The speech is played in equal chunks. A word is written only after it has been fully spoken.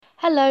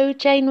Hello,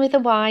 Jane with a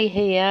Y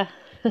here.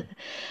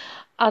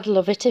 I'd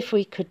love it if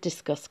we could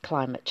discuss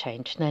climate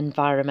change and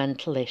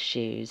environmental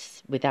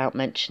issues without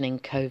mentioning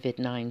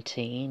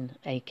COVID-19,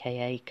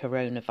 aka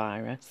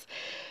coronavirus.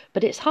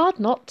 But it's hard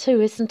not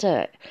to, isn't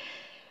it?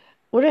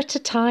 We're at a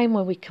time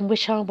when we can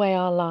wish away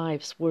our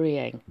lives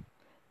worrying,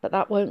 but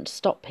that won't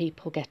stop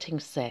people getting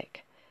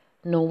sick,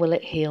 nor will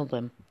it heal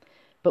them.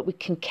 But we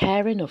can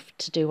care enough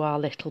to do our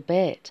little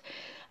bit,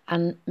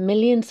 and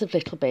millions of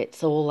little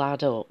bits all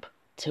add up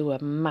to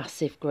a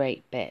massive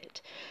great bit.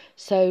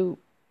 So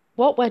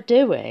what we're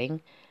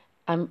doing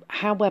and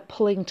how we're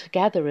pulling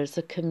together as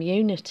a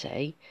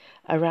community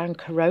around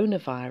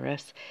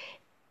coronavirus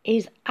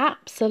is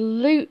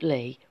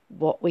absolutely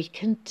what we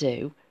can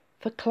do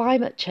for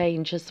climate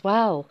change as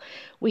well.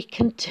 We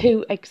can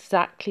do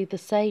exactly the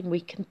same.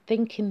 We can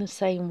think in the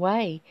same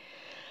way.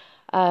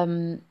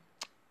 And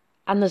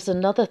there's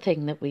another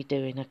thing that we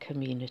do in a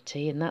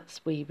community, and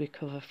that's we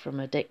recover from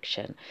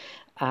addiction.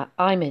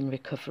 I'm in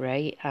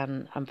recovery,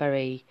 and I'm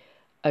very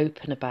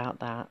open about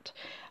that.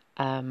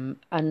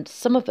 And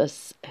some of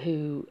us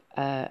who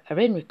are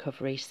in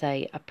recovery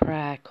say a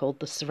prayer called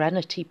the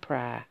Serenity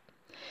prayer.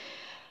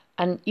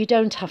 And you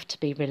don't have to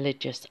be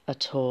religious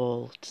at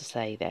all to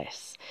say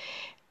this,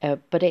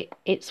 but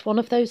it's one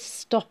of those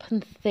stop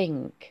and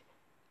think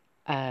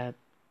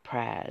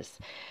prayers,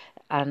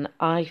 and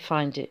I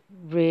find it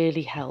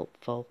really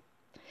helpful.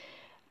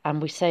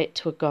 And we say it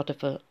to a God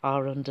of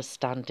our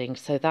understanding,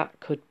 so that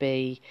could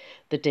be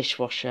the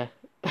dishwasher,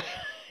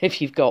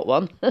 if you've got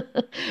one.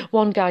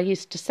 One guy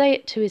used to say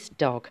it to his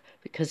dog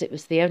because it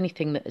was the only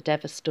thing that had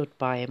ever stood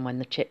by him when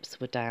the chips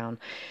were down.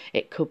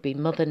 It could be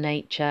Mother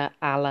Nature,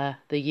 Allah,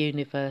 the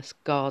universe,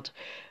 God,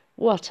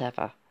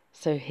 whatever.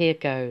 So here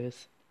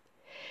goes.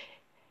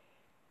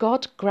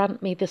 God,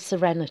 grant me the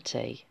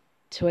serenity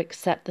to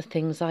accept the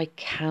things I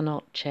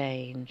cannot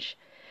change,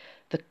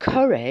 the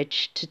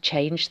courage to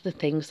change the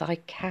things I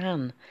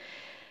can,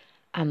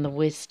 and the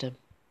wisdom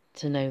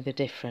to know the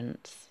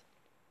difference.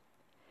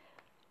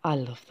 I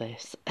love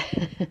this.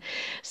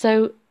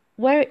 So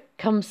where it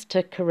comes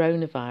to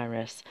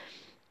coronavirus,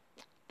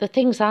 the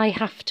things I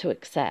have to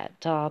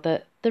accept are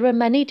that there are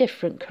many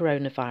different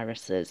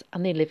coronaviruses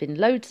and they live in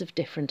loads of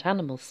different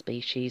animal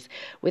species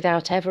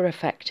without ever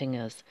affecting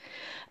us.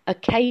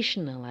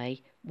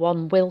 Occasionally,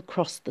 one will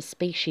cross the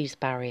species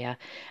barrier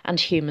and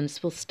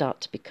humans will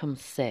start to become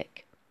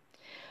sick.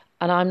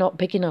 And I'm not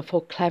big enough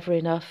or clever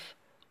enough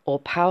or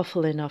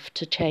powerful enough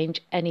to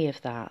change any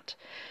of that.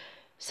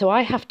 So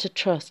I have to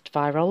trust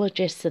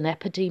virologists and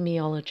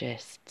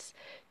epidemiologists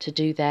to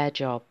do their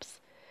jobs,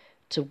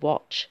 to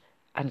watch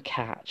and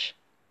catch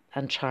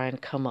and try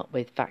and come up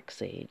with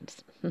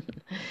vaccines.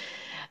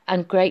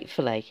 And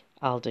gratefully,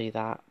 I'll do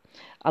that.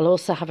 I'll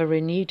also have a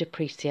renewed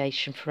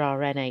appreciation for our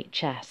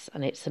NHS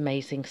and its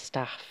amazing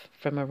staff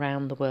from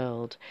around the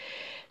world.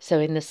 So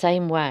in the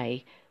same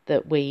way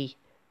that we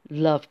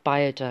love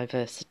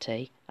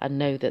biodiversity and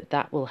know that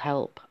that will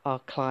help our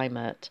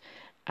climate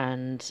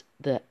and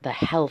the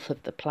health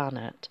of the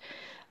planet,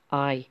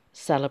 I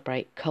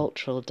celebrate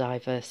cultural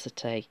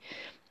diversity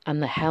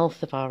and the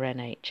health of our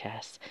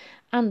NHS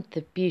and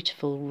the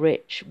beautiful,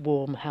 rich,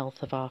 warm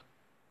health of our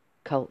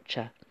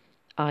culture.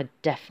 I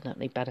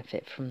definitely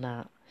benefit from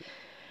that.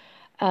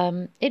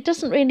 It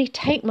doesn't really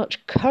take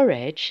much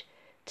courage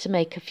to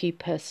make a few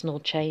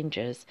personal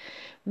changes.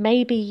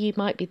 Maybe you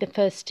might be the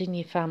first in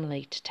your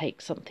family to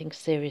take something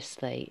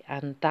seriously,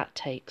 and that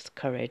takes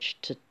courage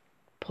to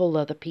pull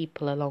other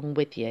people along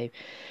with you.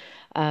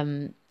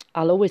 I'll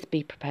always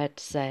be prepared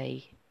to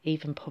say,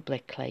 even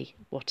publicly,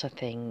 what I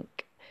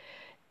think,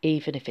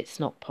 even if it's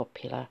not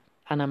popular.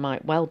 And I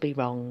might well be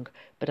wrong,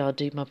 but I'll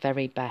do my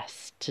very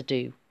best to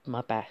do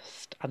my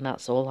best, and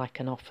that's all I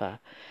can offer.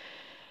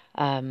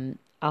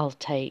 I'll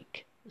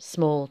take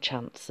small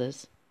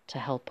chances to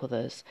help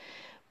others,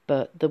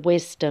 but the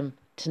wisdom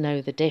to know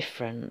the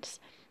difference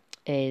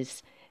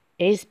is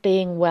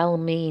being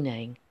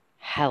well-meaning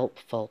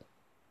helpful?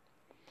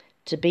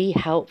 To be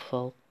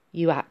helpful,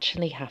 you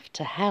actually have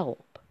to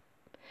help.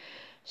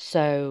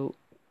 So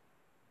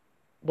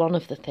one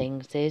of the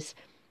things is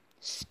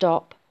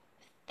stop,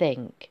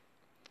 think.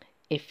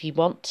 If you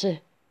want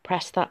to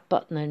press that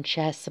button and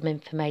share some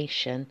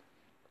information,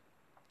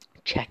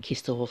 check your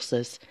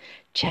sources.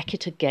 Check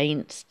it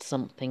against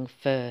something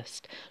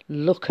first.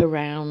 Look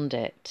around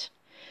it.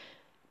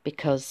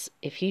 Because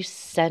if you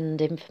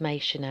send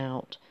information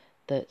out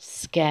that's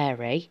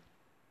scary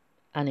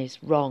and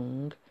is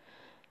wrong,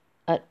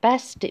 at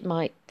best it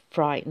might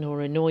frighten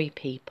or annoy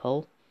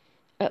people.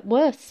 At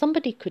worst,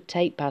 somebody could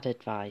take bad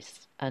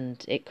advice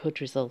and it could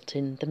result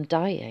in them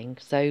dying.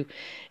 So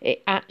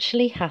it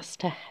actually has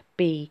to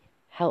be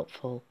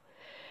helpful.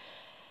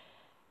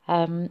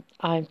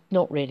 I'm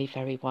not really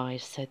very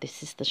wise, so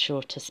this is the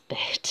shortest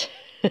bit.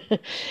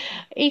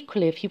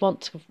 Equally, if you want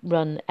to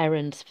run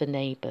errands for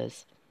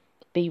neighbours,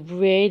 be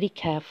really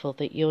careful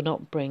that you're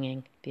not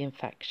bringing the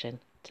infection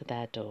to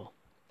their door.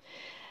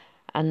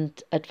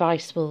 And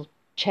advice will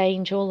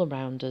change all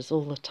around us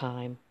all the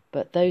time,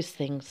 but those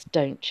things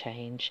don't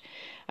change.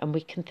 And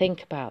we can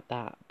think about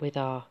that with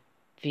our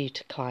view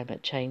to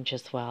climate change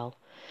as well.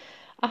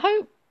 I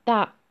hope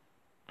that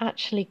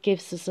actually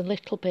gives us a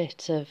little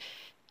bit of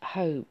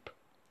hope.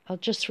 I'll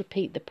just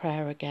repeat the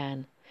prayer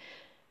again.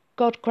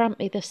 God, grant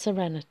me the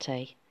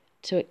serenity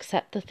to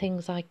accept the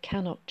things I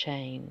cannot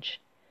change,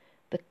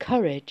 the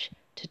courage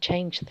to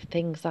change the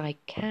things I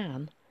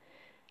can,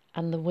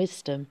 and the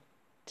wisdom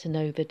to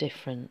know the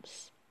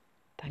difference.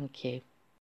 Thank you.